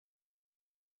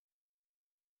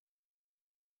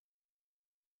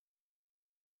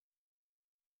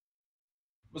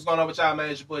What's going on with y'all, man?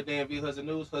 It's your boy DMV,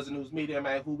 Hoodz News Media,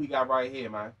 man. Who we got right here,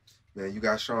 man? Man, you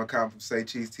got Shawn from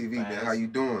Saycheesetv, man. How you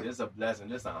doing? It's a blessing.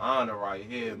 It's an honor right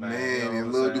here, man. Man,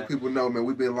 and little do people know, man,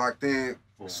 we've been locked in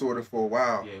sort of for a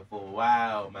while. Yeah, for a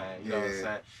while, man. You know what I'm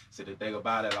saying? So the thing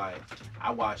about it, like, I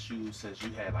watched you since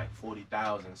you had like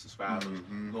 40,000 subscribers,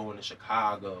 going to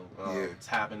Chicago,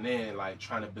 tapping in, like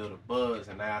trying to build a buzz,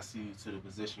 and now I see you to the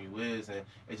position you is, and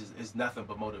it's nothing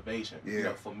but motivation. You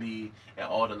know, for me and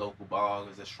all the local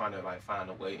bloggers that's trying to like find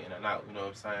a way in and out. You know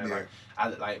what I'm saying?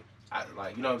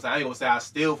 Like, you know what I'm saying? I ain't gonna say I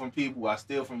steal from people, I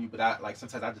steal from you, but I like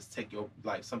sometimes I just take your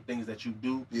like some things that you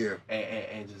do,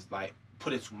 and just like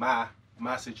put it to my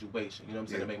situation. You know what I'm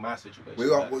saying? To make my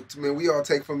situation. We all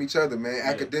take from each other, man.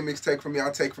 Academics take from me,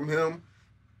 I take from him.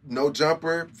 No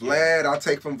jumper, Vlad, I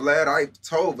take from Vlad. I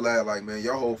told Vlad, like, man,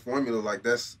 your whole formula, like,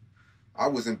 that's. I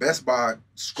was in Best Buy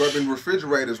scrubbing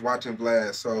refrigerators watching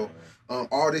Vlad. So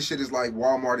all this shit is like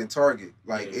Walmart and Target.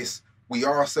 Like we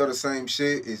all sell the same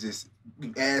shit. It's just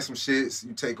you add some shit,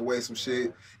 you take away some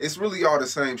shit. It's really all the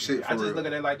same shit. I just look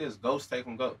at it like this: ghosts take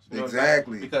from ghosts. You know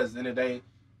exactly. Because in the day,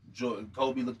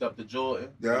 Kobe looked up to Jordan.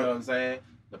 You know what I'm saying?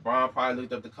 LeBron probably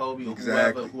looked up to Kobe or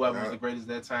whoever was the greatest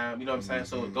at that time. You know what I'm saying?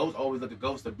 So ghosts always look at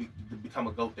ghosts to become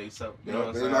a goat themselves. You know what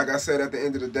I'm saying? Like I said, at the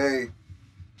end of the day,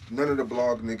 none of the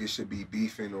blog niggas should be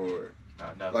beefing or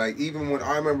like even when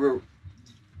I remember.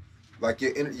 Like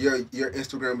your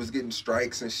Instagram was getting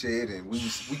strikes and shit, and we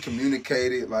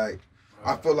communicated. Like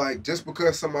I feel like just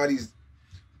because somebody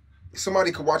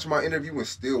could watch my interview and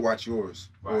still watch yours,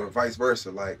 or vice versa.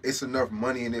 Like it's enough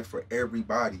money in it for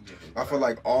everybody. I feel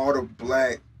like all the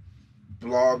black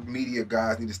blog media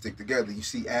guys need to stick together. You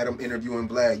see Adam interviewing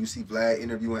Vlad, you see Vlad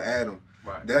interviewing Adam.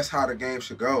 That's how the game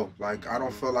should go. Like I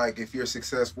don't feel like if you're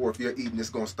successful, if you're eating, it's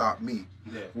gonna stop me.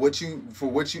 What you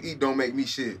eat don't make me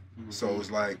shit. So it's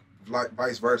like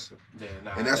vice versa.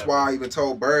 And that's why I even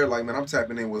told Bird, like, man, I'm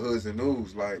tapping in with Hoodz and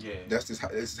News. Like, this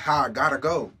is how I gotta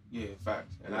go. Yeah,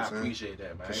 facts. And I appreciate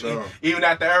that, man. For sure. Even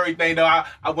after everything, though,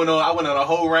 I went on a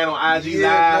whole rant on IG Live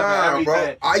and everything.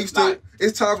 Bro. I used to.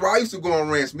 It's times where I used to go on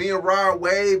rants. Me and Rod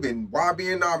Wave and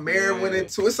YB and our mayor went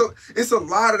into it. It's a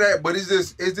lot of that, but it's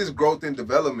just growth and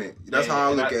development. That's how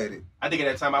I look at it. I think at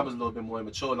that time I was a little bit more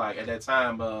immature. Like at that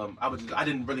time, I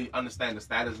didn't really understand the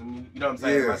status of me. You know what I'm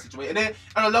saying? My situation. And then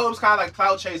I don't know, it was kind of like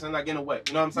cloud chasing, like in a way.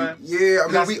 You know what I'm saying? Yeah,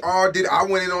 I mean we all did. I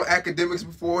went in on academics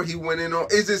before. He went in on.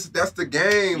 It's just that's the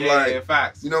game. Yeah,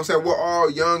 facts. You know what I'm saying? We're all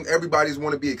young. Everybody's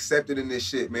want to be accepted in this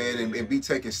shit, man, and be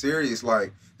taken serious.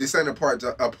 Like this ain't a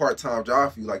part-time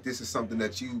job for you. Like this is something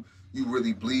that you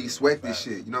really bleed, sweat this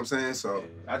shit. You know what I'm saying? So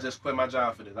I just quit my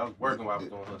job for this. I was working while I was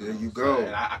doing Hoodz. There you go.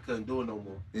 And I couldn't do it no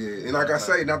more. Yeah, and like I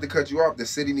say, not to cut you off, the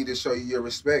city need to show you your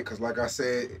respect. Cause like I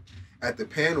said at the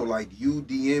panel, like you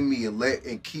DM me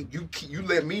and you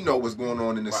let me know what's going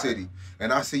on in the city.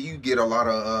 And I see you get a lot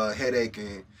of headache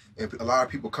and a lot of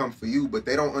people come for you, but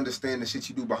they don't understand the shit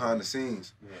you do behind the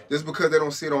scenes. Just because they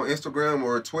don't see it on Instagram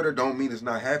or Twitter don't mean it's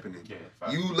not happening.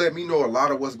 You let me know a lot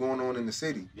of what's going on in the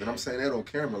city. And I'm saying that on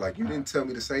camera. Like, you didn't tell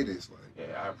me to say this. Like,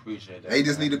 I appreciate that. They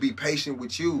just need to be patient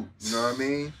with you. You know what I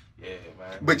mean? Yeah,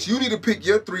 man. But you need to pick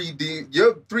your three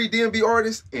DMV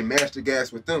artists and match the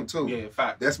gas with them, too. Yeah,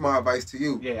 fact. That's my advice to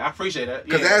you. Yeah, I appreciate that.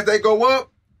 Because as they go up,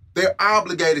 they're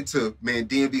obligated to, man,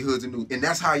 DMV Hoodz and News. And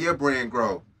that's how your brand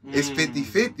grow. It's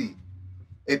 50-50.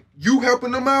 If you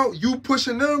helping them out, you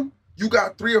pushing them, you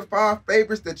got 3 or 5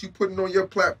 favorites that you putting on your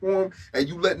platform and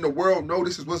you letting the world know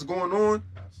this is what's going on,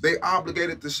 they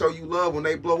obligated to show you love. When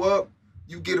they blow up,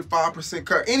 you get a 5%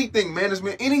 cut. Anything,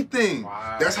 management, anything.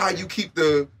 That's how you keep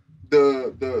the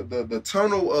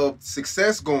tunnel of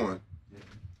success going.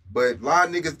 But a lot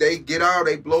of niggas, they get out,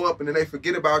 they blow up, and then they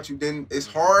forget about you. Then it's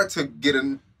hard to get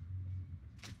a...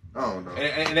 I don't know.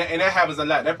 And that happens a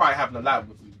lot. That probably happened a lot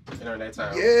with you during that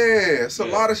time. Yeah, it's a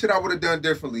lot of shit I would have done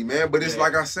differently, man. But it's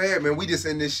like I said, man, we just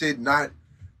in this shit not...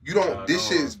 You don't... this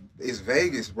shit is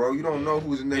Vegas, bro. You don't know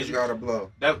who's the next guy to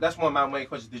blow. That's one of my main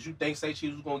questions. Did you think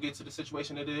Saycheesetv was going to get to the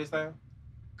situation that it is now?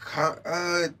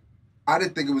 I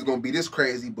didn't think it was going to be this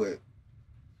crazy, but...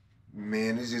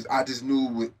 Man, I just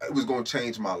knew it was gonna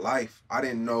change my life. I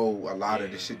didn't know a lot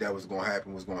of the shit that was gonna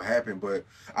happen, but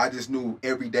I just knew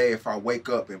every day if I wake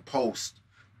up and post,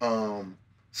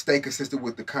 stay consistent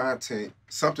with the content,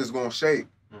 something's gonna shake.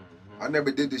 I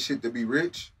never did this shit to be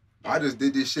rich. I just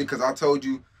did this shit because I told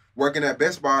you, working at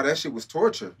Best Buy, that shit was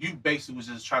torture. You basically was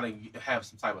just trying to have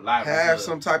some type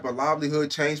of livelihood.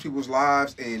 Change people's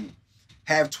lives, and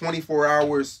have 24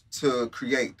 hours to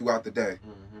create throughout the day.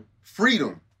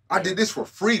 Freedom. I did this for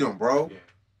freedom, bro.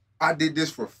 I did this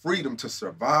for freedom to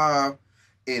survive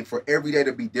and for every day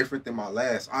to be different than my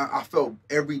last. I felt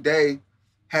every day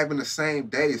having the same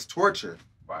day is torture.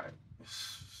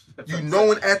 Right. You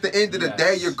knowing at the end of the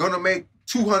day you're gonna make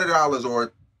 $200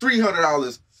 or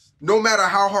 $300. No matter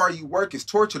how hard you work, it's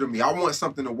torture to me. I want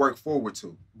something to work forward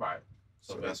to. Right.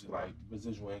 So that's like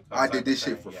residual income. I did this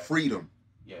shit for freedom.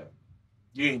 Yeah.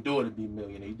 You didn't do it to be a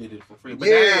millionaire. You did it for free. But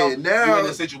now you're in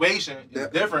a situation.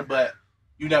 It's different, but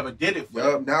you never did it for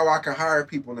them. Now I can hire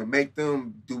people and make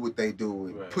them do what they do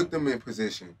and put them in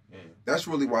position. Yeah. That's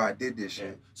really why I did this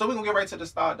shit. So we're going to get right to the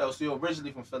start, though. So you're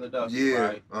originally from Philadelphia,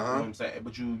 right? You know what I'm saying?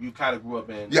 But you kind of grew up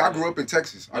in... Yeah, I grew up in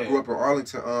Texas. I grew up in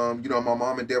Arlington. You know, my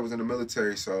mom and dad was in the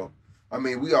military, so... I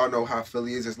mean, we all know how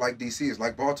Philly is. It's like D.C. It's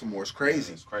like Baltimore. It's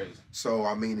crazy. Yeah, it's crazy. So,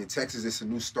 I mean, in Texas, it's a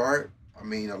new start. I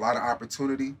mean, a lot of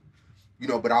opportunity. You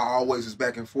know, but I always was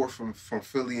back and forth from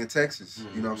Philly and Texas.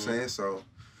 Mm-hmm. You know what I'm saying? So...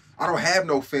 I don't have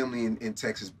no family in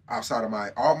Texas outside of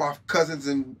all my cousins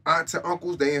and aunts and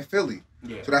uncles, they in Philly.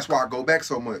 Yeah. So that's why I go back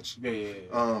so much.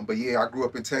 Yeah. But yeah, I grew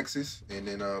up in Texas and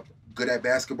then good at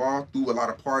basketball, threw a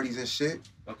lot of parties and shit.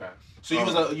 Okay. So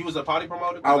you was a party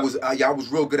promoter? I was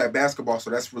real good at basketball, so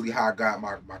that's really how I got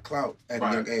my clout at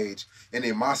a young age. And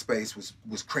then MySpace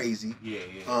was crazy.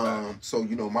 Yeah. So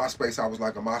you know, MySpace, I was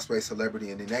like a MySpace celebrity,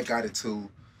 and then that got into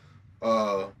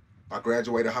I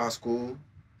graduated high school.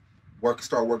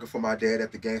 Started working for my dad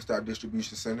at the GameStop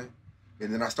distribution center,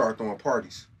 and then I started throwing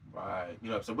parties. Right. You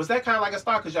know, so was that kind of like a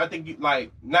start? Because I think you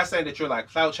not saying that you're like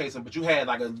clout chasing, but you had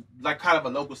like kind of a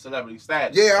local celebrity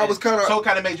status. Yeah, I was kind of. So it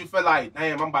kind of made you feel like,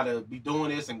 damn, I'm about to be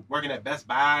doing this and working at Best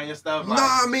Buy and stuff. Like,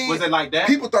 I mean, was it like that?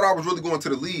 People thought I was really going to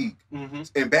the league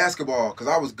in basketball because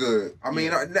I was good. I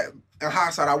mean, in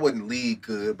hindsight, I wasn't league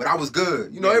good, but I was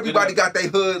good. You know, everybody got their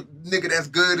hood nigga that's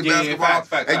good in basketball,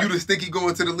 and you just think he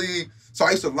going to the league. So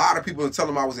I used to lie to people and tell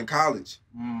them I was in college.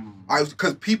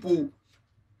 Because people,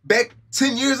 back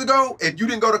 10 years ago, if you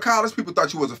didn't go to college, people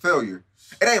thought you was a failure.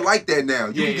 It ain't like that now.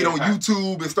 You can get on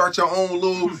YouTube and start your own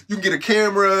little, you can get a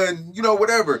camera and, you know,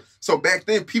 whatever. So back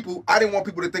then, I didn't want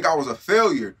people to think I was a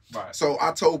failure. Right. So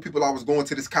I told people I was going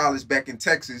to this college back in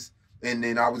Texas, and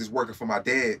then I was just working for my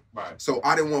dad. Right. So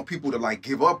I didn't want people to, like,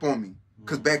 give up on me.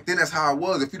 Because back then, that's how I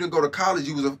was. If you didn't go to college,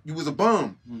 you was a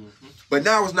bum. But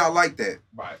now it's not like that.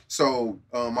 Right. So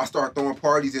I started throwing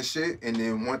parties and shit, and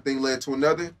then one thing led to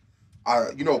another.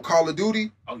 You know, Call of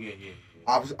Duty. Oh yeah.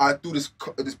 I threw this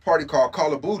party called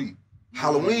Call of Booty,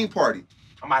 Halloween party.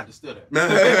 I might have to steal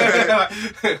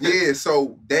that. Yeah,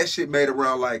 so that shit made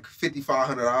around like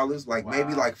 $5,500, like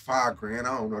maybe like $5,000. I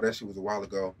don't know. That shit was a while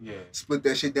ago. Yeah. Split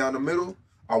that shit down the middle.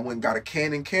 I went and got a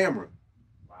Canon camera.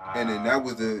 And then that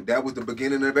was the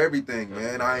beginning of everything,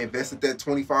 man. I invested that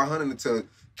 $2,500 into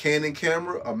Canon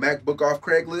camera, a MacBook off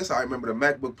Craigslist. I remember the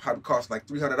MacBook probably cost like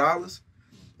 $300.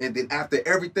 And then after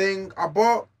everything I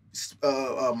bought,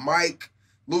 a mic,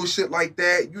 little shit like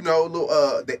that, you know,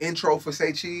 the intro for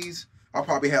Saycheesetv, I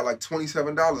probably had like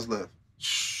 $27 left.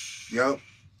 Yep.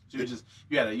 So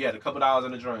you had a couple dollars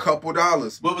in the drain. Couple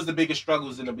dollars. What was the biggest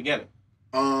struggles in the beginning?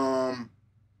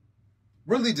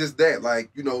 Really just that,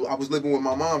 like, you know, I was living with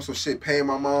my mom, so shit, paying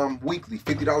my mom weekly,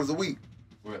 $50 a week.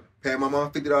 Really? Paying my mom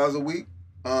 $50 a week.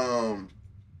 At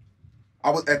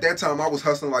that time I was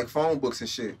hustling like phone books and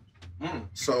shit.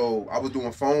 So I was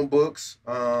doing phone books.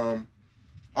 I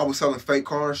was selling fake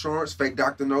car insurance, fake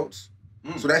doctor notes.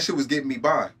 So that shit was getting me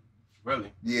by.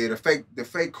 Really? Yeah, the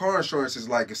fake car insurance is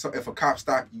like if a cop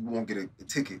stop you, won't get a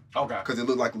ticket. Okay. Because it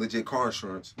looked like legit car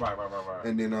insurance. Right.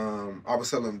 And then I was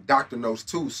selling doctor notes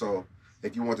too. So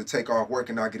if you want to take off work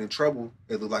and not get in trouble,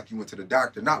 it looked like you went to the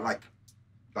doctor. Not like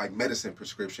medicine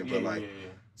prescription, but like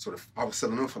sort of. I was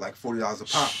selling them for like $40 a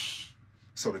pop.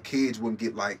 So the kids wouldn't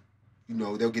get like, you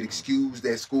know, they'll get excused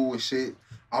at school and shit.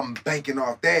 I'm banking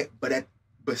off that, but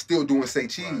still doing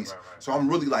Saycheesetv. Right. So I'm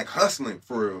really like hustling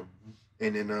for real.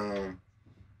 And then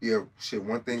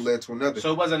one thing led to another.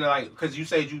 So it wasn't like, because you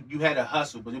said you had a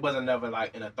hustle, but it wasn't never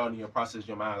like in a thought in your process of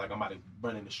your mind, like I'm about to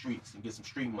run in the streets and get some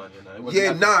street money. Nothing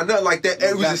like that.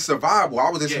 It was just survival. I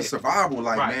was just in survival.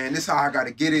 Like, man, this is how I got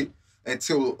to get it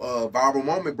until a viral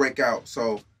moment break out.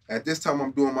 So at this time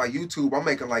I'm doing my YouTube. I'm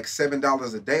making like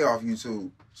 $7 a day off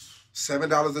YouTube.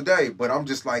 $7 a day. But I'm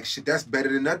just like, shit, that's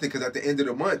better than nothing. Because at the end of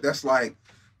the month, that's like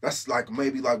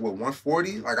maybe like what,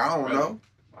 140? Like, I don't know.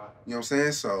 Wow. You know what I'm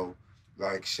saying? So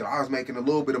like, shit, I was making a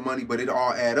little bit of money, but it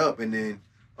all add up. And then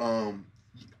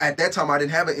at that time I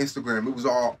didn't have an Instagram. It was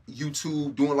all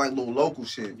YouTube, doing like little local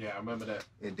shit. Yeah, I remember that.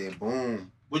 And then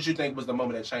boom. What you think was the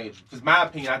moment that changed? Because my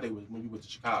opinion, I think, was when you went to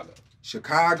Chicago.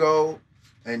 Chicago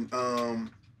and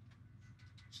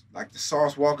like the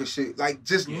Sauce Walker shit, like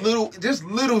just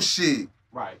little shit.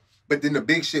 Right. But then the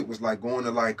big shit was like going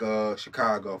to like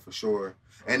Chicago for sure.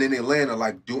 And in Atlanta,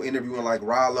 like interviewing like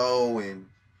Rollo and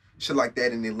shit like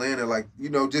that in Atlanta, like, you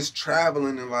know, just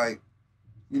traveling and like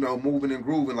you know, moving and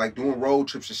grooving, like doing road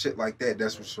trips and shit like that.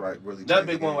 That's what's right, really. That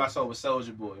big one I saw was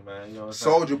Soulja Boy, man. You know what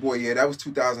I'm Soulja Boy, yeah, that was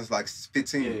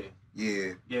 2015. Yeah.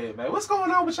 Yeah. Yeah, man. What's going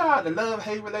on with y'all? The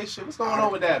love-hate relationship. What's going on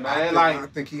with that, man? I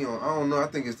think he on. I don't know. I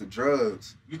think it's the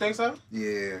drugs. You think so?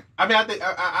 Yeah. I mean,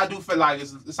 I do feel like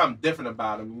it's something different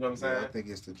about him. You know what I'm saying? Yeah, I think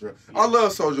it's the drugs. Yeah. I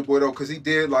love Soulja Boy though, cause he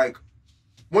did like.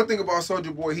 One thing about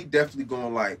Soulja Boy, he definitely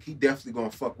gonna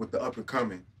fuck with the up and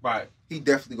coming. Right. He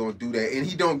definitely gonna do that, and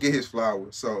he don't get his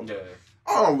flowers. So yeah.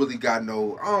 I don't really got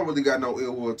no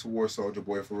ill will towards Soulja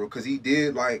Boy for real, cause he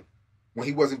did like. When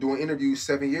he wasn't doing interviews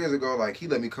 7 years ago, like he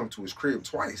let me come to his crib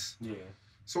twice. Yeah.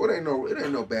 So it ain't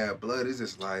no bad blood. It's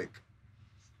just like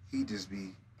he just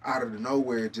be out of the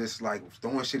nowhere, just like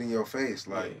throwing shit in your face,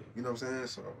 like you know what I'm saying.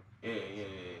 So yeah,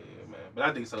 man. But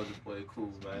I think Soulja Boy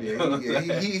cool, man.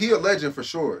 Yeah, he a legend for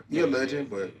sure. He a legend,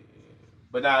 but.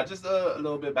 But nah, just a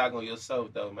little bit back on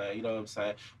yourself though, man. You know what I'm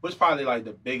saying? What's probably like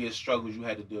the biggest struggles you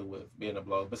had to deal with being a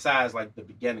blogger, besides like the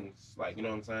beginnings, like you know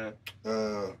what I'm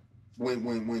saying?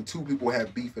 When two people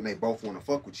have beef and they both want to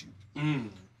fuck with you,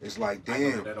 it's like damn.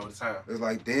 I do that all the time. It's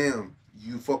like damn.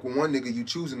 You fuck with one nigga, you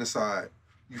choosing the side.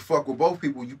 You fuck with both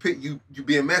people, you pick you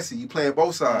being messy. You playing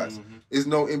both sides. There's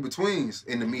no in betweens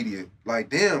in the media. Like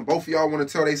damn, both of y'all want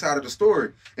to tell their side of the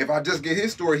story. If I just get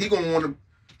his story, he gonna want to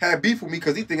have beef with me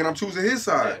because he thinking I'm choosing his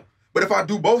side. Yeah. But if I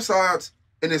do both sides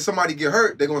and then somebody get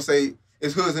hurt, they gonna say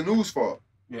it's Hoodz and News' fault.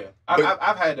 Yeah,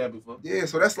 I've had that before. Yeah,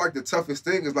 so that's like the toughest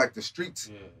thing is like the streets.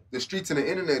 Yeah. The streets and the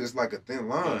internet is like a thin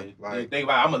line. Yeah. Like think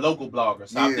about it, I'm a local blogger,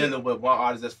 so I'm dealing with one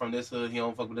artist that's from this hood. He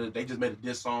don't fuck with it. They just made a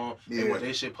diss song. They want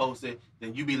their shit posted.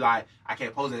 Then you be like, I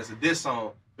can't post it as a diss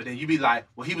song. But then you be like,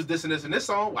 well, he was dissing this in this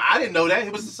song. Well, I didn't know that.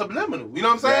 It was subliminal. You know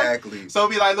what I'm saying? Exactly. So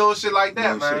it be like little shit like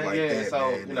that, man. Like that,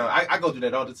 so man, you know, I go through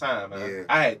that all the time, man. Yeah.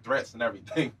 I had threats and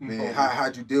everything. Man,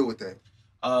 how'd you deal with that?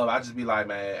 I just be like,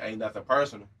 man, ain't nothing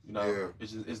personal. You know,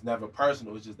 it's never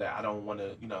personal. It's just that I don't want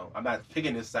to, you know, I'm not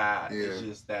picking this side. Yeah. It's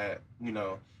just that, you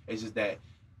know, it's just that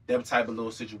them type of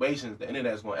little situations, the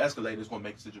internet's going to escalate. It's going to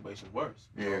make situations worse.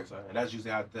 You know what I'm saying? And that's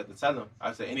usually how I have to tell them.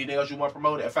 I say, anything else you want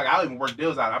promoted? In fact, I'll even work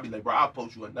deals out. I'll be like, bro, I'll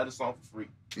post you another song for free.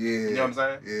 Yeah. You know what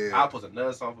I'm saying? Yeah. I'll post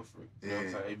another song for free. You know what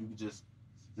I'm saying? If you could just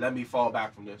let me fall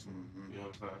back from this. You know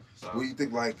what I'm saying? So, what do you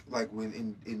think? Like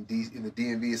when in the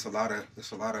DMV, it's a lot of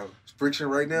friction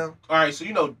right now. All right, so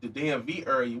you know the DMV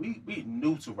area, we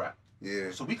new to rap.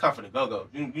 Yeah. So we come from the go-go.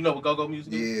 You know what go-go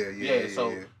music is? Yeah.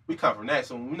 So we come from that.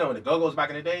 So we know in the go-go's back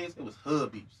in the days, it was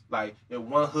hood beefs. Like there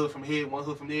one hood from here, one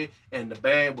hood from there, and the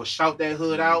band will shout that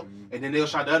hood out, and then they'll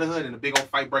shout the other hood, and the big old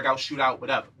fight break out, shoot out,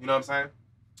 whatever. You know what I'm saying?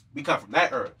 We come from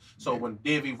that era. So when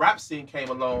DMV rap scene came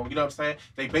along, you know what I'm saying?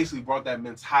 They basically brought that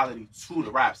mentality to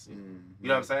the rap scene. You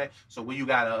know what I'm saying? So when you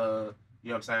got you know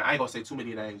what I'm saying? I ain't gonna say too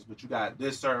many names, but you got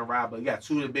this certain rapper. You got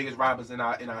two of the biggest rappers in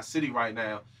our city right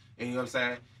now, and you know what I'm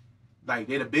saying? Like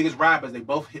they're the biggest rappers. They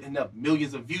both hitting up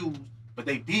millions of views, but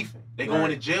they beefing. They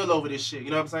going to jail over this shit.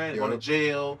 You know what I'm saying? They going to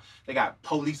jail. They got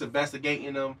police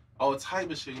investigating them. All type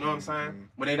of shit. You know what I'm saying?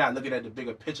 When they not looking at the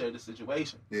bigger picture of the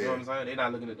situation. You know what I'm saying? They're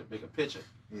not looking at the bigger picture.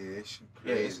 Yeah, it's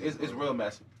crazy. Yeah, it's real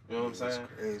messy. You know what I'm saying?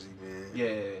 It's crazy, man.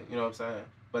 Yeah, you know what I'm saying?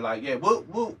 But like, yeah,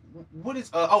 what is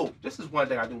this is one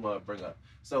thing I do want to bring up.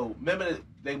 So remember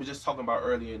they were just talking about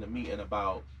earlier in the meeting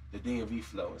about the DMV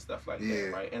flow and stuff like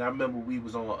that, right? And I remember we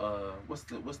was on what's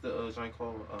the joint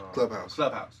called? Clubhouse.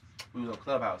 We was on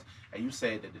Clubhouse, and you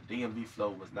said that the DMV flow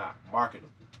was not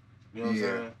marketable. You know what I'm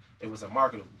saying? It was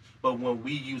unmarketable. But when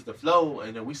we used the flow,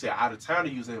 and then we said out of town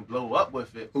to use it and blow up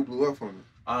with it. Who blew up from it?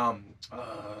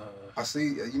 I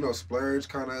see, you know, Splurge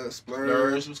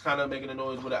was kind of making a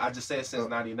noise with it. I just said since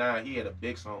 '99, he had a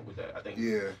big song with that. I think.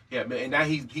 Yeah, and now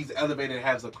he's elevated and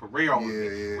has a career on it,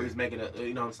 where he's making a,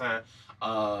 you know what I'm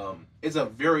saying? It's a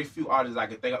very few artists I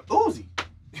can think of. Uzi.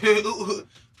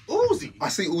 Uzi. I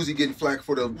see Uzi getting flack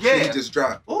for the shit he just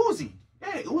dropped. Uzi.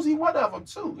 Yeah, Uzi one of them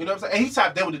too. You know what I'm saying? And he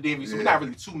tapped in with the DMV, so we're not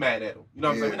really too mad at him. You know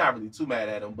what I'm saying? We're not really too mad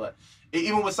at him. But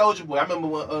even with Soulja Boy, I remember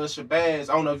when Shabazz,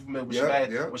 I don't know if you remember with Shabazz,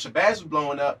 when Shabazz was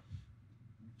blowing up,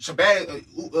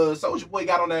 Soulja Boy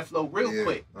got on that flow real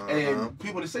quick. And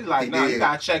people in the city like, nah, you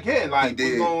gotta check in. Like,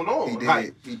 what's going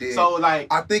on? He did. So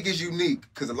like, I think it's unique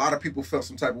because a lot of people felt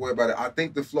some type of way about it. I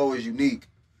think the flow is unique,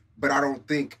 but I don't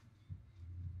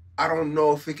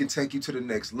know if it can take you to the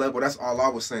next level. That's all I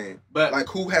was saying. But like,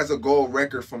 who has a gold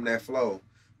record from that flow?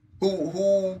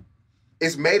 Who?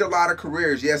 It's made a lot of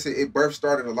careers. Yes, it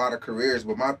started a lot of careers.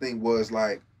 But my thing was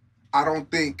like, I don't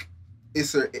think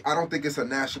it's a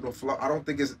national flow. I don't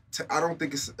think it's a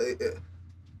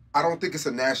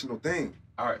national thing.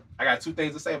 All right, I got two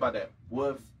things to say about that.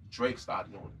 What if Drake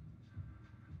started doing it?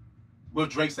 What if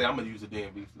Drake said, I'm gonna use the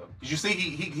DMV flow? Because you see,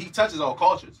 he touches all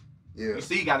cultures. Yeah. You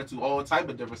see, he got into all type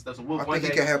of different stuff. So I think he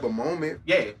can have a moment.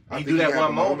 Yeah, he do that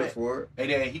one moment for it, and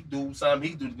then he do something.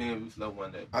 He do the DMV flow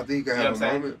one day. I think he can have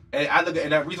a moment. And I look at,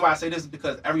 and the reason why I say this is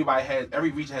because every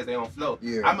region has their own flow.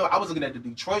 Yeah. I was looking at the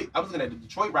Detroit. I was looking at the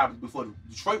Detroit rappers before the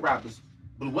Detroit rappers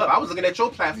blew up. I was looking at your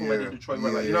platform at the Detroit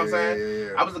rappers. You know what I'm saying?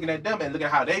 Yeah. I was looking at them and looking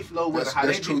at how they flow with how they.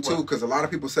 That's true too, because a lot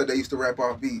of people said they used to rap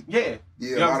off beat. Yeah. Yeah,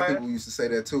 you know a lot of people used to say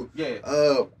that too. Yeah.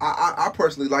 I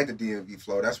personally like the DMV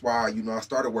flow. That's why, you know, I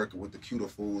started working with the Cuter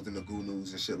Fools and the Goonus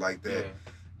and shit like that. Yeah.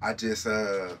 I just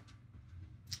I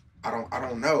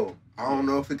don't know. I don't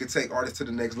know if it could take artists to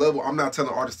the next level. I'm not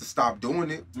telling artists to stop doing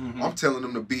it. Mm-hmm. I'm telling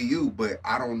them to be you, but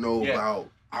I don't know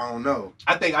about. I don't know.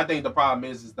 I think the problem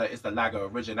is that it's the lack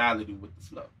of originality with the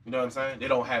flow. You know what I'm saying? They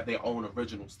don't have their own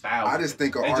original style. I just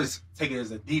think artists just take it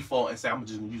as a default and say, I'm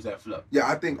just gonna use that flow. Yeah,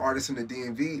 I think artists in the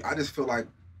DMV, I just feel like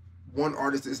one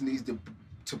artist just needs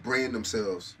to brand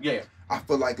themselves. Yeah. I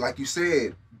feel like you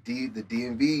said, the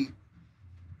DMV,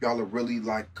 y'all are really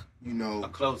like, you know, a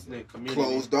close-knit community.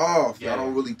 Closed off. Yeah. Y'all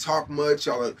don't really talk much.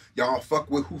 Y'all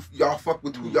fuck with who y'all fuck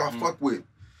with.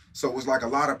 So it's like a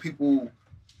lot of people,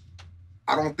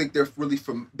 I don't think they're really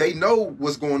they know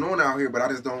what's going on out here, but I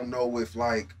just don't know if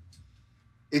like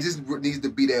it just needs to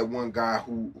be that one guy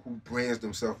who brands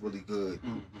himself really good,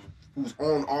 who's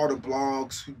on all the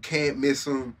blogs, who can't miss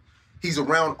him. He's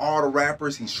around all the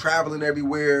rappers. He's traveling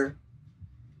everywhere.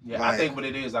 Yeah, like, I think what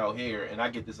it is out here, and I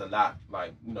get this a lot,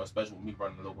 like, you know, especially with me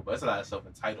running the local, but it's a lot of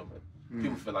self-entitlement.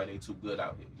 People feel like they too good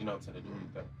out here. You know what I'm saying? To do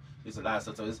anything. It's a lot of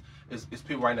stuff. So it's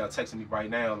people right now texting me right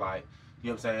now, like, you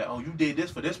know what I'm saying? Oh, you did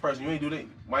this for this person. You ain't do that.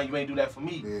 Why you ain't do that for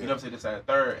me? Yeah. You know what I'm saying? This and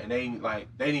third, and they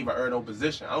didn't even earn no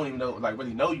position. I don't even know, like,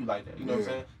 really know you like that. You know what I'm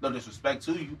saying? No disrespect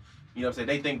to you. You know what I'm saying?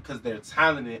 They think because they're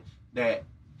talented that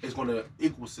it's going to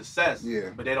equal success. Yeah.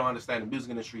 But they don't understand the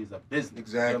music industry is a business.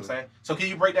 Exactly. You know what I'm saying? So can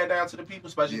you break that down to the people,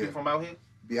 especially people from out here?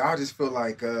 Yeah, I just feel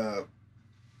like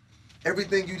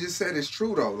everything you just said is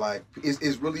true though. Like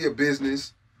it's really a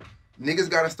business. Niggas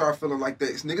gotta start feeling like that.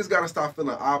 Niggas gotta start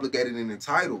feeling obligated and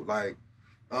entitled. Like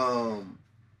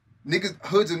niggas,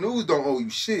 Hoodz and News don't owe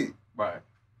you shit. Right.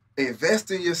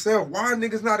 Invest in yourself. Why are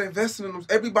niggas not investing in them?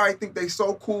 Everybody think they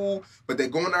so cool, but they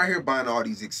going out here buying all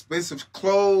these expensive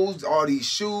clothes, all these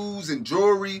shoes and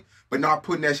jewelry, but not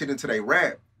putting that shit into their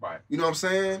rap. Right. You know what I'm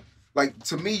saying? Like,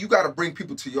 to me, you got to bring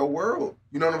people to your world.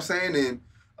 You know what I'm saying? And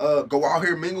go out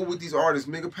here, mingle with these artists.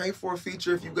 Nigga, pay for a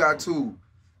feature if you got to.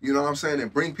 You know what I'm saying?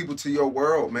 And bring people to your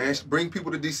world, man. Bring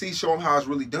people to DC, show them how it's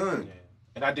really done. Yeah.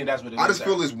 And I think that's what it is. I just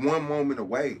feel it's one moment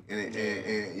away.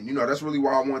 And, you know, that's really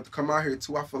why I wanted to come out here,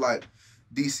 too. I feel like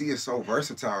DC is so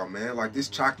versatile, man. Like, this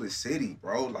chocolate city,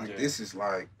 bro. Like, this is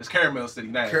like... It's Caramel City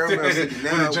now. Caramel City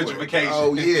now. With the gentrification.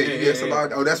 Oh, yeah. It's a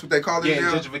lot. Oh, that's what they call it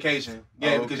now? Yeah, gentrification.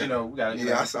 Yeah, because, you know, we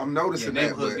got... I'm noticing that.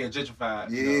 Neighborhoods getting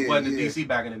gentrified. Yeah, it wasn't the DC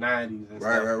back in the 90s and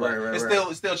stuff. Right.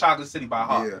 It's still chocolate city by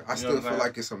heart. Yeah, I still feel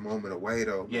like it's a moment away,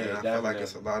 though. Yeah, man. I feel like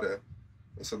it's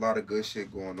a lot of good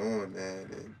shit going on, man.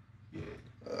 And,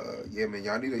 yeah, man,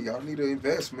 y'all need to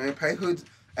invest, man. Pay Hoodz.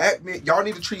 Y'all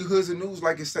need to treat Hoodz and News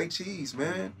like it's Saycheesetv,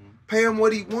 man. Pay him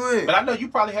what he want. But I know you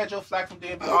probably had your flack from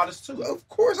DMV artists too. Of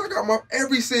course, I got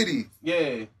every city.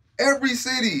 Yeah. Every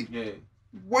city. Yeah.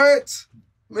 What?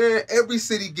 Man, every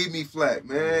city give me flack,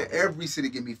 man. Every city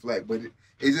give me flack, but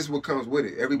it's just what comes with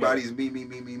it. Everybody's me.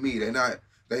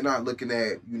 They not looking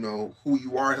at, you know, who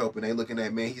you are helping. They looking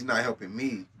at, man, he's not helping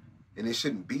me. And it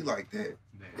shouldn't be like that.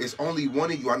 It's only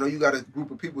one of you. I know you got a group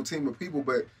of people, team of people,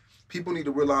 but people need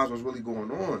to realize what's really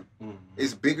going on.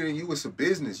 It's bigger than you. It's a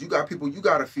business. You got people you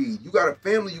got to feed. You got a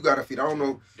family you got to feed. I don't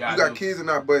know you got kids or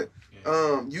not, but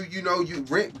you know, you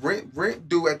rent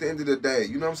due at the end of the day.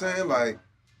 You know what I'm saying? Like,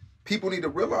 people need to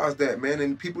realize that, man,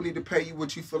 and people need to pay you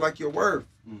what you feel like you're worth.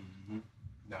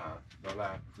 Nah, no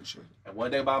lie. For sure. And one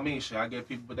thing about me, shit, I give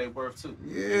people what they worth too.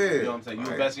 Yeah. You know what I'm saying?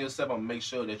 You invest in yourself, I'm gonna make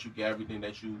sure that you get everything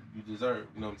that you deserve.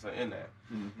 You know what I'm saying? In that.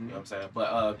 You know what I'm saying?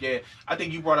 But yeah, I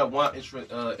think you brought up one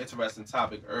interesting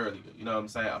topic earlier. You know what I'm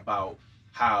saying? About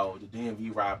how the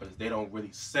DMV rappers, they don't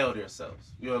really sell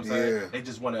themselves. You know what I'm saying? Yeah. They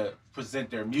just want to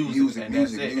present their music and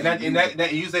that's it.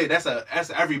 And you say that's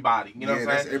everybody. You know what I'm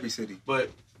saying? That's every city. But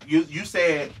you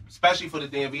said, especially for the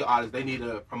DMV artists, they need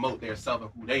to promote their self and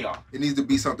who they are. It needs to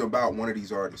be something about one of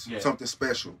these artists. Yeah. Something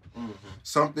special.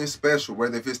 Something special,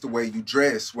 whether if it's the way you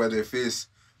dress, whether if it's...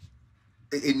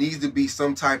 It needs to be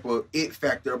some type of it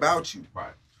factor about you.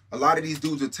 Right. A lot of these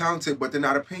dudes are talented, but they're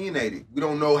not opinionated. We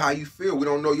don't know how you feel. We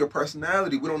don't know your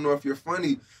personality. We don't know if you're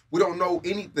funny. We don't know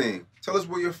anything. Tell us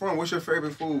where you're from. What's your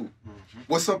favorite food?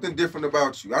 What's something different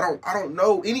about you? I don't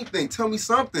know anything. Tell me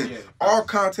something. Yeah, all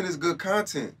content is good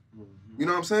content. You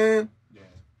know what I'm saying? Yeah.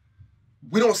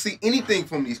 we don't see anything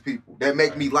from these people that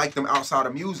make me like them outside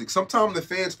of music. Sometimes the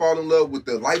fans fall in love with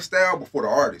the lifestyle before the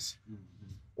artist.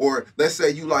 Or let's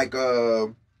say you like, I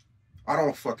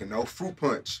don't fucking know, Fruit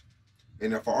Punch.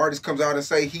 And if an artist comes out and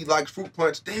say he likes Fruit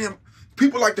Punch, damn,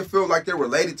 people like to feel like they're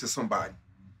related to somebody.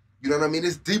 You know what I mean?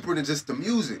 It's deeper than just the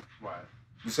music. Right.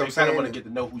 You see what I'm saying? They want to get to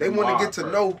know who you are. They want to get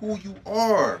to know who you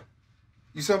are.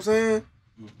 You see what I'm saying?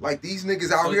 Like these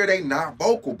niggas out here, they not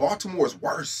vocal. Baltimore's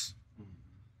worse.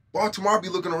 Baltimore, I be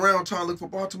looking around trying to look for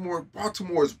Baltimore.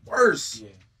 Baltimore is worse. Yeah.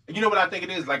 And you know what I think it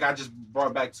is? Like I just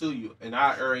brought back to you, in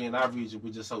our area, in our region,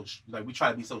 we just so, like, we try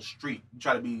to be so street. We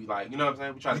try to be like, you know what I'm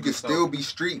saying? We try to you can still be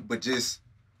street, but just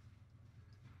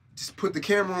put the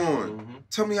camera on.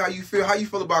 Tell me how you feel. How you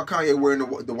feel about Kanye wearing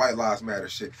the White Lives Matter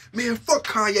shit? Man, fuck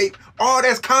Kanye. All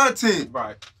that's content.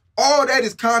 Right. All that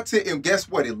is content, and guess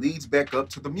what? It leads back up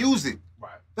to the music.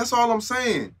 Right. That's all I'm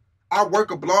saying. I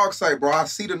work a blog site, bro. I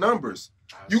see the numbers.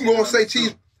 You can go and say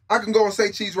cheese. I can go and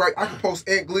say cheese, right? I can post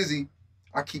Aunt Glizzy.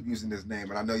 I keep using this name,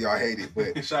 and I know y'all hate it,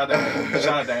 but shout out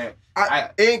to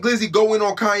Aunt. Aunt Glizzy go in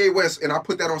on Kanye West, and I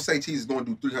put that on Say Cheese. Is going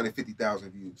to do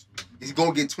 350,000 views. He's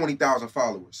going to get 20,000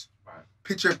 followers. Right.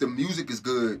 Picture if the music is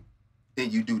good,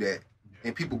 and you do that,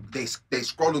 and people they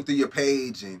scrolling through your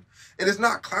page, and it's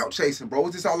not clout chasing, bro.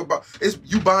 It's just all about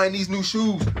you buying these new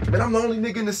shoes. Man, I'm the only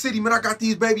nigga in the city. Man, I got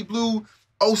these baby blue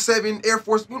 07 Air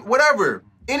Force, whatever.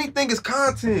 Anything is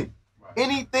content. Right.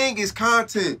 Anything is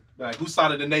content. Like, who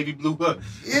started the navy blue? Yeah,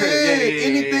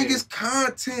 anything is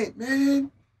content,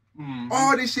 man.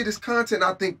 All this shit is content.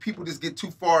 I think people just get too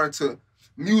far into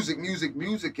music, and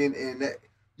that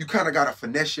you kind of gotta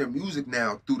finesse your music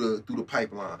now through the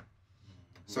pipeline.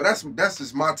 So that's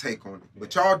just my take on it.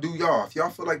 But y'all do y'all. If y'all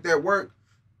feel like that work,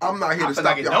 I'm not here to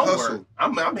stop like y'all hustle. Work.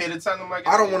 I'm here to tell them like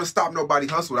I don't want to stop nobody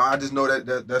hustle. I just know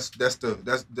that's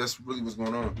really what's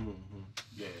going on.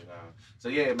 Yeah, nah. So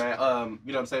yeah, man.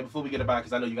 You know what I'm saying? Before we get about,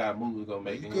 because I know you got a move to go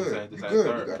make. You know what I'm saying? We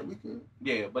good. We good.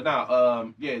 Yeah, but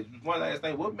now, yeah. One last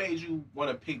thing. What made you want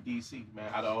to pick DC, man?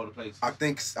 Out of all the places. I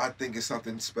think it's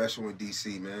something special in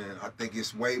DC, man. I think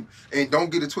it's and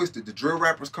don't get it twisted. The drill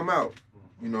rappers come out.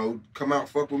 You know, come out,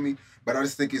 fuck with me. But I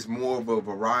just think it's more of a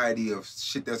variety of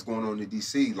shit that's going on in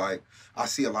DC. Like, I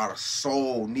see a lot of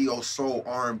soul, neo-soul,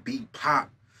 R&B, pop.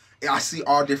 And I see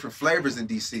all different flavors in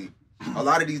DC. A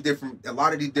lot of these different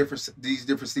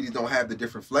cities don't have the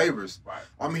different flavors. Right.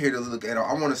 I'm here to look at it.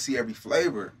 I want to see every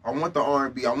flavor. I want the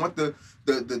R&B. I want the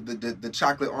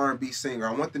chocolate R&B singer.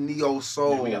 I want the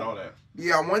neo-soul. Yeah, we got all that.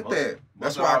 Yeah, I want that.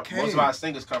 That's why I came. Most of our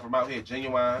singers come from out here.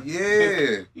 Genuine.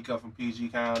 Yeah. He come from PG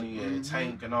County and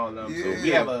Tank and all of them. Yeah. So we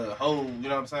have a whole, you know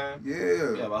what I'm saying?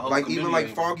 Yeah. We have a whole like even like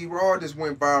Foggy Raw just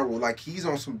went viral. Like he's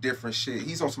on some different shit.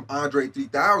 He's on some Andre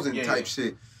 3000 type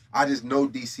shit. I just know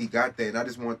DC got that, and I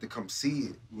just wanted to come see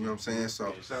it. You know what I'm saying?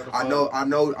 So I know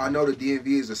the DMV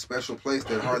is a special place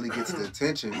that hardly gets the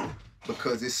attention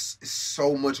because it's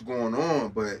so much going on.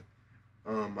 But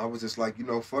I was just like, you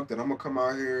know, fuck that. I'm gonna come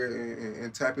out here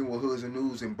and tap in with Hoodz and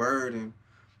News and Bird and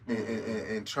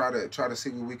try to see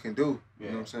what we can do. You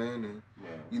know what I'm saying? And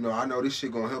you know, I know this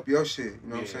shit gonna help your shit. You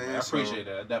know what I'm saying? I appreciate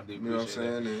that. I definitely appreciate that. You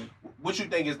know what I'm saying? What you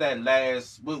think is that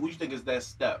last? What you think is that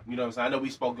step? You know what I'm saying? I know we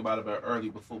spoke about it early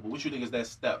before, but what you think is that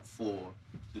step for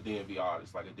the DMV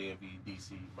artists, like a DMV,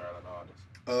 DC, Maryland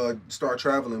artist? Start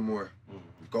traveling more.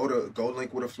 Go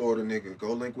link with a Florida nigga.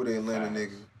 Go link with an Atlanta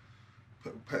nigga.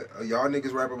 Y'all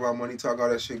niggas rap about money, talk all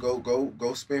that shit. Go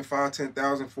spend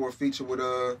 $5,000-$10,000 for a feature with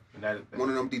one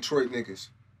of them Detroit niggas.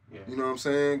 Yeah. You know what I'm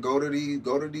saying? Go to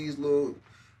these little.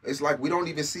 It's like we don't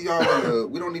even see y'all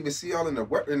in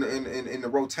the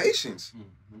rotations.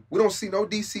 We don't see no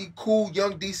cool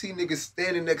young DC niggas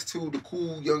standing next to the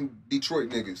cool young Detroit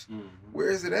niggas.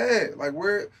 Where is it at? Like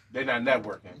where? They're not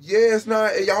networking. Yeah, it's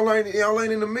not. Y'all ain't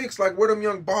in the mix. Like where them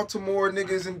young Baltimore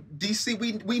niggas in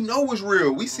DC? We know it's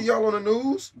real. We see y'all on the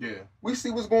news. Yeah. We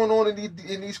see what's going on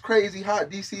in these crazy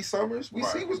hot DC summers. We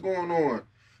see what's going on.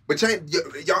 But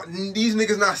y'all, these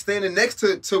niggas not standing next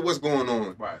to what's going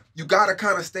on. Right. You gotta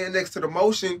kind of stand next to the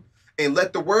motion and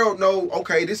let the world know,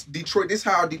 okay, this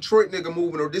how a Detroit nigga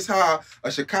moving, or this how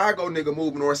a Chicago nigga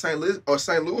moving, or a St. Louis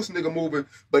nigga moving.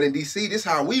 But in DC, this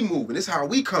how we moving. This how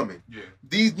we coming. Yeah.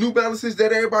 These New Balances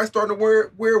that everybody starting to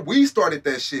wear, we started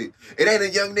that shit. Yeah. It ain't a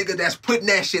young nigga that's putting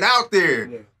that shit out there.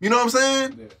 Yeah. You know what I'm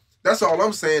saying? Yeah. That's all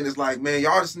I'm saying is like, man,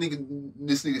 y'all just need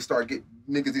to start getting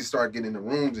in the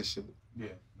rooms and shit. Yeah.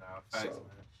 Thanks, man.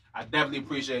 I definitely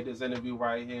appreciate this interview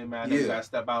right here, man. I know you gotta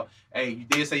step out. Hey, you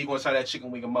did say you gonna try that chicken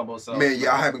wing and mumbo, so man,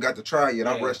 I haven't got to try it yet.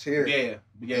 I rushed here.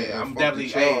 Yeah. I'm definitely.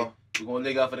 Hey, we're gonna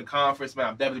link up for the conference, man.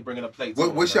 I'm definitely bringing a plate.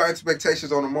 What's your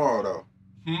expectations on tomorrow,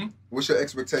 though? What's your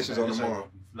expectations on tomorrow?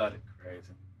 Flooded,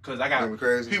 crazy. Cause I got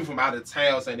people from out of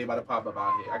town saying they about to pop up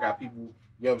out here. I got people, you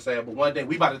know what I'm saying? But one day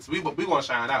we gonna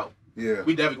shine out. Yeah.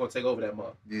 We definitely gonna take over that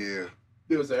month. Yeah.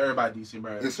 It was everybody DC,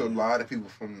 Maryland. It's a lot of people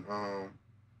from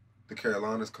the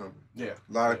Carolinas coming. Yeah.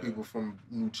 A lot of people from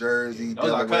New Jersey, those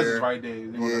Delaware. Are cousins right there. They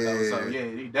know. So yeah,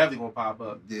 they definitely gonna pop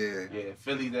up. Yeah. Yeah.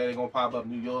 Philly, they gonna pop up.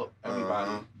 New York,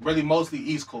 everybody. Really, mostly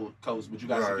East Coast, but you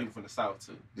got some people from the South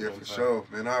too. Yeah, for sure,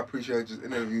 man. I appreciate this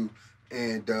interview,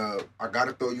 and I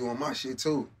gotta throw you on my shit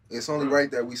too. It's only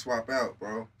right that we swap out,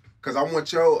 bro. Cause I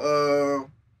want your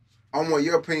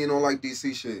opinion on like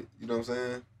DC shit. You know what I'm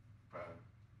saying?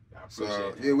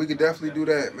 So yeah, we could definitely do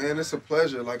that, man. It's a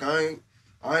pleasure. Like I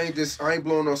ain't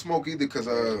blowing no smoke either, cause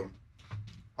I'm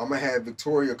gonna have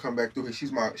Victoria come back through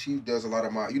here. She does a lot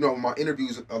of my my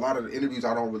interviews. A lot of the interviews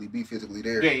I don't really be physically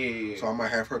there. Yeah. So I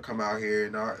might have her come out here,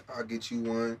 and I'll get you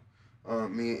one.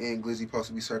 Me and Glizzy supposed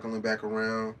to be circling back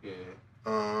around.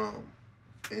 Yeah.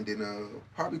 And then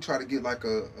probably try to get like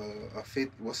a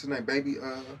fit. What's his name, baby?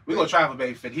 We're gonna try for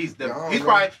Baby Fit. He's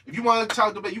probably, if you want to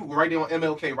talk to him, you can right there on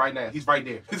MLK right now. He's right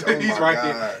there. He's right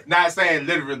there. Not saying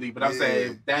literally, but I'm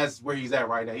saying that's where he's at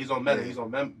right now. He's on Mellon. He's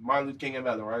on Martin Luther King and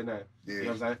Mellon right now. Yeah. You know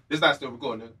what I'm saying? It's not still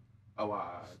recording it. Oh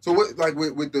wow. So what, like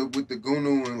with the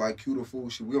Gunu and like Cutie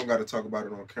Food shit, we don't got to talk about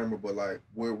it on camera, but like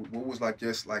what was like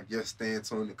your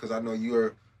stance on it? Because I know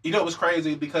you're. You know what's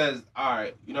crazy? Because all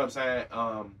right, you know what I'm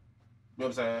saying. You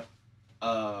know what I'm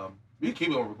saying? We can keep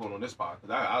it on recording on this part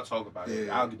because I'll talk about it.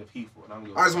 I'll get the heat for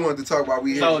it. I just wanted to talk about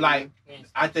So like,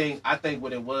 I think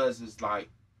what it was is like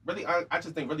really. I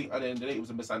just think really at the end of the day it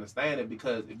was a misunderstanding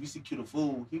because if you see Cutie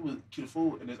Food, Cutie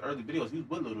Food in his early videos. He was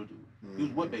with Little Dude. He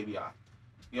was with Baby I.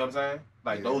 You know what I'm saying?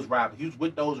 Like those rappers. He was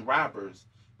with those rappers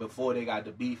before they got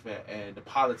the beef and the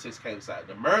politics came inside.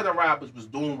 The murder rappers was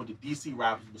doing what the DC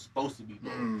rappers was supposed to be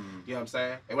doing. You know what I'm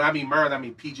saying? And when I mean murder, I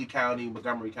mean PG County,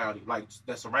 Montgomery County, like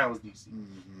that surrounds DC.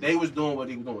 They was doing what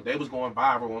they were doing. They was going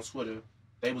viral on Twitter.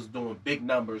 They was doing big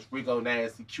numbers. Rico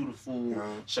Nasty, Cutie Fool,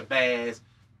 Shabazz,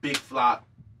 Big Flop,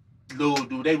 Lil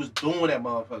Dude. They was doing that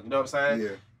motherfucker. You know what I'm saying?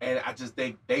 Yeah. And I just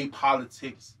think they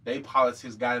politics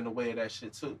got in the way of that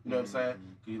shit too. You know what I'm saying?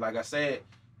 'Cause like I said,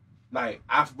 like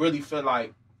I really feel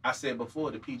like I said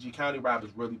before, the PG County rappers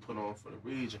really put on for the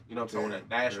region. You know what I'm saying? On that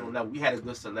national level, we had a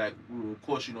good select. Of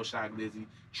course, you know, Shy Glizzy,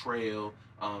 Trail.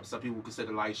 Some people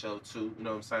consider Light Show too. You know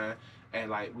what I'm saying?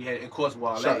 And like we had, of course,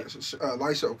 Wale.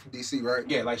 Light Show from DC, right?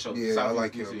 Yeah, Light Show. Yeah, I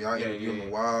like him. I interviewed him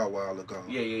a while ago.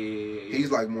 Yeah.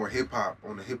 He's like more hip hop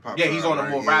on the hip hop. Yeah, he's on the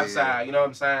more rap side. You know what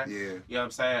I'm saying? Yeah. You know what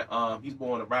I'm saying? He's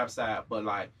more on the rap side, but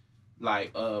like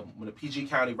when the PG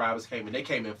County rappers came in, they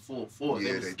came in full force.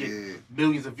 Yeah, they was getting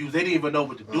millions of views. They didn't even know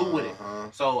what to do with it.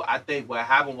 So I think what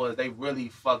happened was they really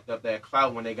fucked up that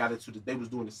clout when they got into they was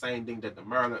doing the same thing that the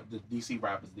DC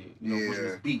rappers did. You know, which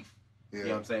was beef. Yeah. You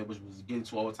know what I'm saying? Which was getting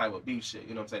to all type of beef shit.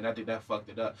 You know what I'm saying? I think that fucked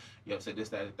it up. You know what I'm saying? This,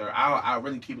 that, and third. I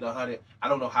really keep it 100. I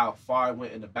don't know how far it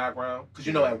went in the background. Because,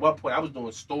 you know, at one point, I was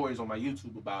doing stories on my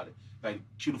YouTube about it. Like,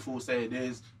 Cutie Fool said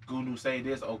this, Gunu say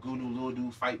this, or Gunu, Lil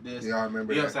Dude fight this. Yeah, I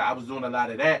remember You know what I'm saying? I was doing a lot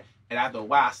of that. And after a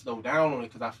while, I slowed down on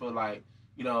it because I feel like,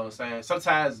 you know what I'm saying?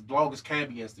 Sometimes bloggers can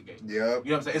be instigated. Yeah. You know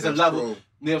what I'm saying? It's a level. True. You know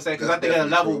what I'm saying? Because I think at a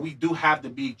level, we do have to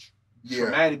be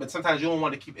traumatic, but sometimes you don't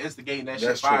want to keep instigating that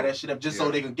shit, fire that shit up just so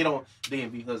they can get on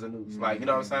DMV Hoodz and News. Like, you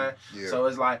know what I'm saying? Yeah. So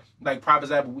it's like prime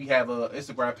example, we have a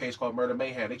Instagram page called Murder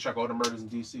Mayhem. They track all the murders in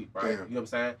DC, right? Damn. You know what I'm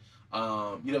saying? You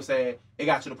know what I'm saying? It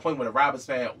got to the point where the robbers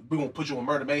saying, we're going to put you on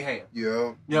Murder Mayhem. Yeah. You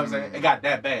know what I'm saying? It got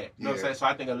that bad. You know what I'm saying? So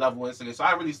I think a level instigate. So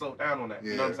I really slowed down on that.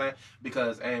 You know what I'm saying?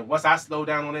 Because, and once I slowed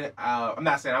down on it, I'm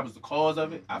not saying I was the cause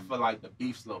of it. I feel like the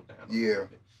beef slowed down. Yeah.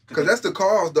 Because that's the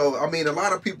cause, though. I mean, a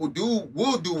lot of people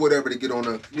will do whatever to get on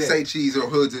the Say Cheese or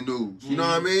Hoodz and News. You know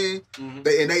what I mean?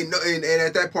 They know, and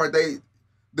at that point,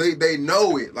 they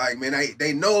know it. Like, man,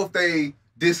 they know if they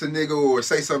diss a nigga or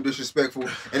say something disrespectful,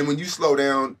 and when you slow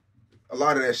down, a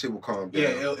lot of that shit will calm down. Yeah,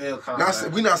 it'll calm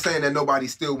down. We're not saying that nobody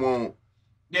still won't.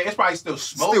 Yeah, it's probably still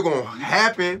smoke. Still gonna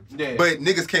happen, but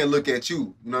niggas can't look at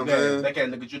you. You know what I'm saying? They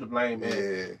can't look at you to blame, man.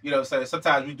 Yeah. You know what I'm saying?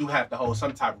 Sometimes we do have to hold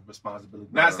some type of responsibility.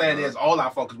 Not saying it's all our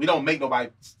fault, because we don't make nobody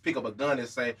pick up a gun and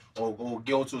say, or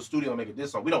go into a studio and make a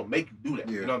diss song. We don't make you do that.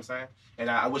 Yeah. You know what I'm saying? And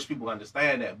I wish people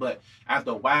understand that. But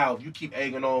after a while, if you keep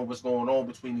egging on what's going on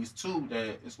between these two,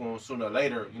 then it's going to sooner or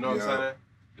later, you know what I'm saying?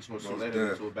 It's going to sooner or later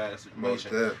get into a bad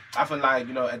situation. I feel like,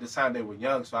 you know, at the time they were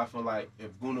young, so I feel like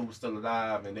if Gunu was still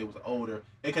alive and they was older,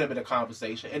 it could have been a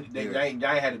conversation. And they ain't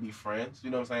had to be friends, you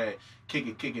know what I'm saying?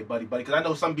 Kick it, buddy. Because I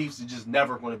know some beefs are just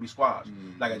never going to be squashed.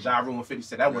 Like a Ja Rule and 50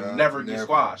 said, that would never get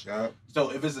squashed.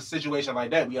 So if it's a situation like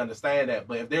that, we understand that.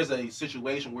 But if there's a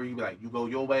situation where you be like, you go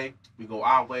your way, we go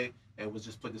our way, and was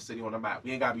just put the city on the map.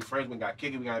 We ain't gotta be friends. We ain't gotta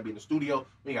kick it. We gotta be in the studio.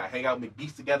 We ain't gotta hang out, make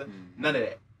beats together. None of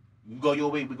that. You go your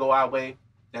way, we go our way.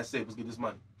 That's it. Let's get this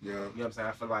money. Yeah. You know what I'm saying?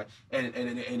 I feel like,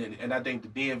 and I think the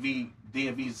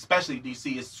DMV, especially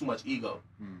DC, is too much ego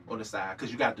on the side,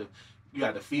 because you got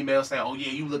the female saying, "Oh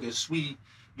yeah, you looking sweet."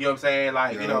 You know what I'm saying?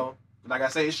 Like you know, like I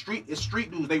say, it's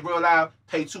street dudes. They real loud,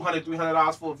 pay $200,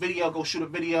 $300 for a video, go shoot a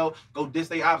video, go diss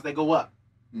they ops, they go up.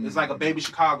 It's like a baby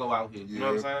Chicago out here. You know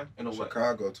what I'm saying? In a way.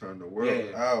 Chicago turned the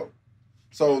world out.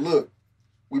 So look,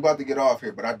 we about to get off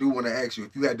here, but I do want to ask you,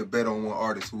 if you had to bet on one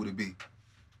artist, who would it be?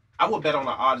 I would bet on an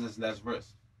artist that's less risk.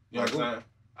 You know what I'm saying?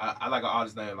 I like an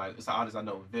artist name, like, it's an artist I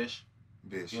know, Vish.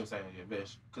 You know what I'm saying? Yeah,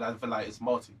 Vish. Because I feel like it's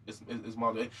multi. It's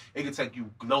multi. It could take you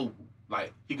global.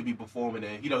 Like, he could be performing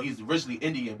in, you know, he's originally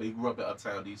Indian, but he grew up in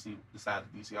Uptown DC, the side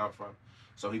of DC I'm from.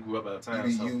 So he grew up in Uptown.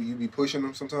 You be pushing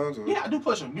him sometimes? Or? Yeah, I do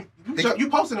push him. You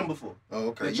posted him before. Oh,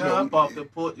 okay. The jump off the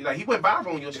put. Like, he went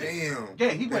viral on your shit. Damn. Yeah,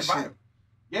 he went viral.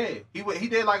 Yeah, he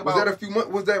did like about. Was that a few months?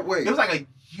 Was that wait? It was like a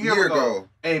year ago.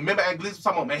 And remember, Angelis was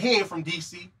talking about, man, he ain't from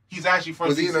DC. He's actually from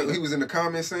DC. He was in the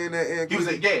comments saying that. He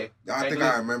was yeah. I think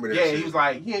I remember that. Yeah, shit. He was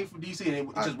like, he ain't from DC, and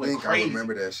it just went crazy. I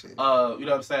remember that shit. You know what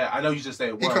I'm saying? I know you just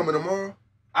said. He coming tomorrow?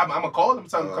 I'm gonna call him,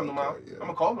 tell him to come tomorrow. Yeah. I'm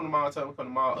gonna call him tomorrow, tell him to come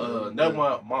tomorrow. Another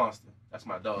one, Monster. That's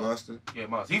my dog. Monster? Yeah,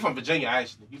 Monster. He from Virginia,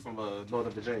 actually. He from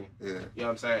Northern Virginia. Yeah. You know what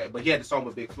I'm saying? But he had the song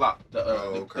with Big Flop,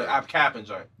 the Op Capping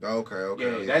joint. Okay.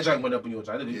 Yeah, that joint went up on your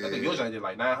joint. I think your joint did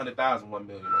like 900,000, 1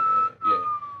 million on that.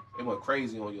 Yeah. It went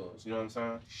crazy on yours. You know what I'm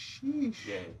saying? Sheesh.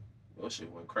 Yeah. Your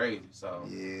shit went crazy, so.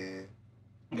 Yeah.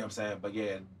 You know what I'm saying? But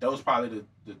yeah, those probably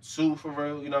the two for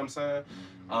real, you know what I'm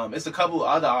saying? It's a couple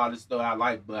other artists though I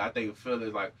like, but I think Phil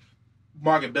is like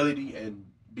marketability and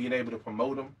being able to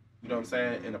promote them, you know what I'm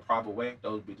saying, in a proper way.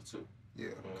 Those would be the two. Yeah,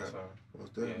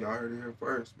 okay. Y'all heard it here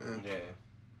first, man. Yeah.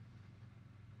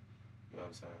 You know what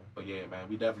I'm saying? But yeah, man,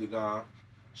 we definitely gone.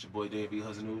 It's your boy Davey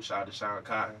Hoodz. Shout out to Shawn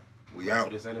Cotton. We out.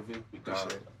 For this interview. We gone.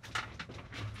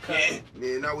 Yeah.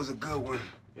 Man, that was a good one.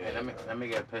 Yeah, let me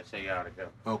get a picture of y'all to go.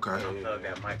 Okay. I'll plug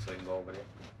that mic so you can go over there.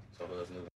 So